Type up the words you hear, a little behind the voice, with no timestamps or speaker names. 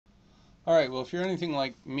All right, well, if you're anything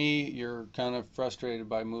like me, you're kind of frustrated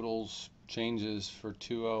by Moodle's changes for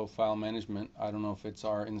 2.0 file management. I don't know if it's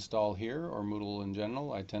our install here or Moodle in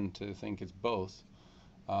general. I tend to think it's both.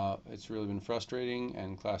 It's really been frustrating,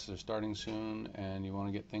 and classes are starting soon, and you want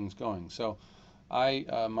to get things going. So I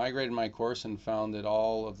migrated my course and found that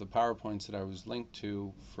all of the PowerPoints that I was linked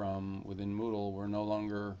to from within Moodle were no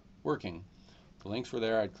longer working. The links were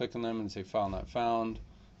there. I'd click on them and say file not found.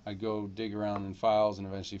 I'd go dig around in files and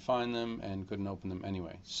eventually find them and couldn't open them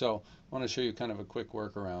anyway. So I want to show you kind of a quick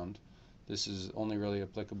workaround. This is only really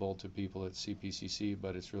applicable to people at CPCC,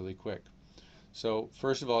 but it's really quick. So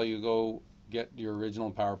first of all, you go get your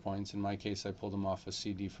original PowerPoints. In my case, I pulled them off a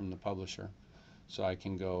CD from the publisher. So I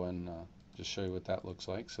can go and just show you what that looks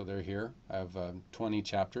like. So they're here. I have 20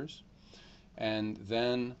 chapters. And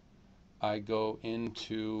then I go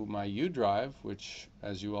into my U drive, which,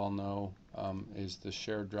 as you all know, is the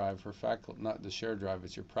shared drive for faculty. Not the shared drive,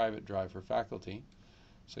 it's your private drive for faculty.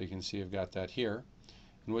 So you can see I've got that here.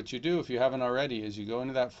 And what you do, if you haven't already, is you go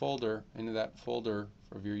into that folder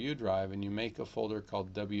of your U drive, and you make a folder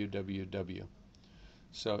called www.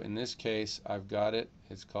 So in this case, I've got it.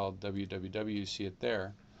 It's called www. You see it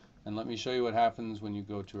there. And let me show you what happens when you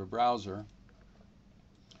go to a browser.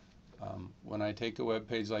 When I take a web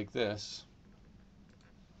page like this,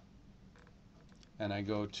 and I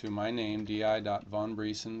go to my name,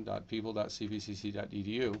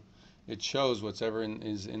 di.vonbriesen.people.cpcc.edu, it shows whatever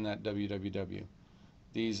is in that www.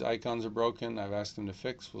 These icons are broken. I've asked them to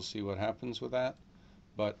fix. We'll see what happens with that.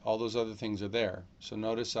 But all those other things are there. So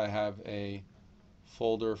notice I have a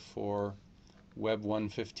folder for Web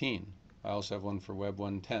 115. I also have one for Web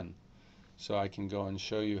 110. So I can go and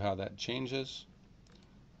show you how that changes.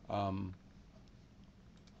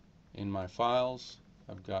 In my files,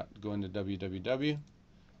 I've got go into www,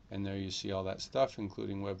 and there you see all that stuff,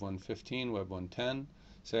 including Web 115, Web 110.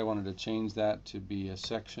 Say I wanted to change that to be a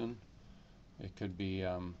section. It could be,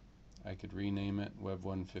 I could rename it Web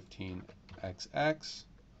 115 XX,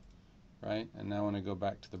 right? And now when I go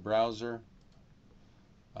back to the browser,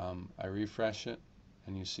 I refresh it,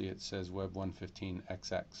 and you see it says Web 115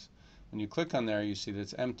 XX. When you click on there, you see that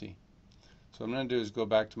it's empty. So what I'm going to do is go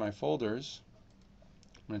back to my folders.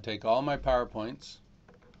 I'm going to take all my PowerPoints,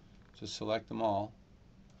 just select them all,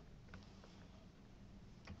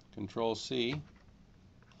 Control C,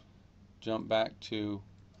 jump back to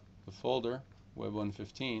the folder, Web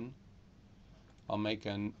 115. I'll make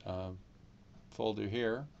a folder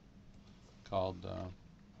here called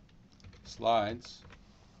Slides,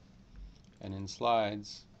 and in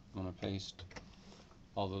Slides, I'm going to paste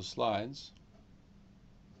all those slides.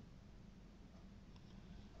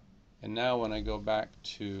 And now when I go back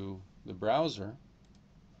to the browser,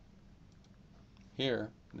 here,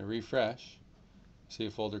 I'm going to refresh, see a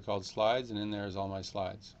folder called Slides, and in there is all my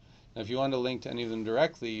slides. Now if you want to link to any of them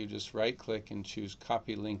directly, you just right-click and choose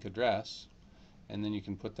Copy Link Address, and then you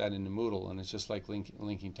can put that into Moodle, and it's just like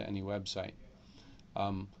linking to any website.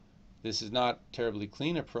 This is not a terribly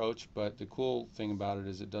clean approach, but the cool thing about it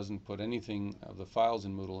is it doesn't put anything of the files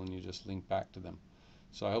in Moodle, and you just link back to them.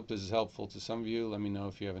 So I hope this is helpful to some of you. Let me know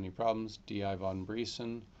if you have any problems. D.I. Von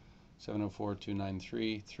Briesen,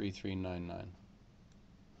 704-293-3399.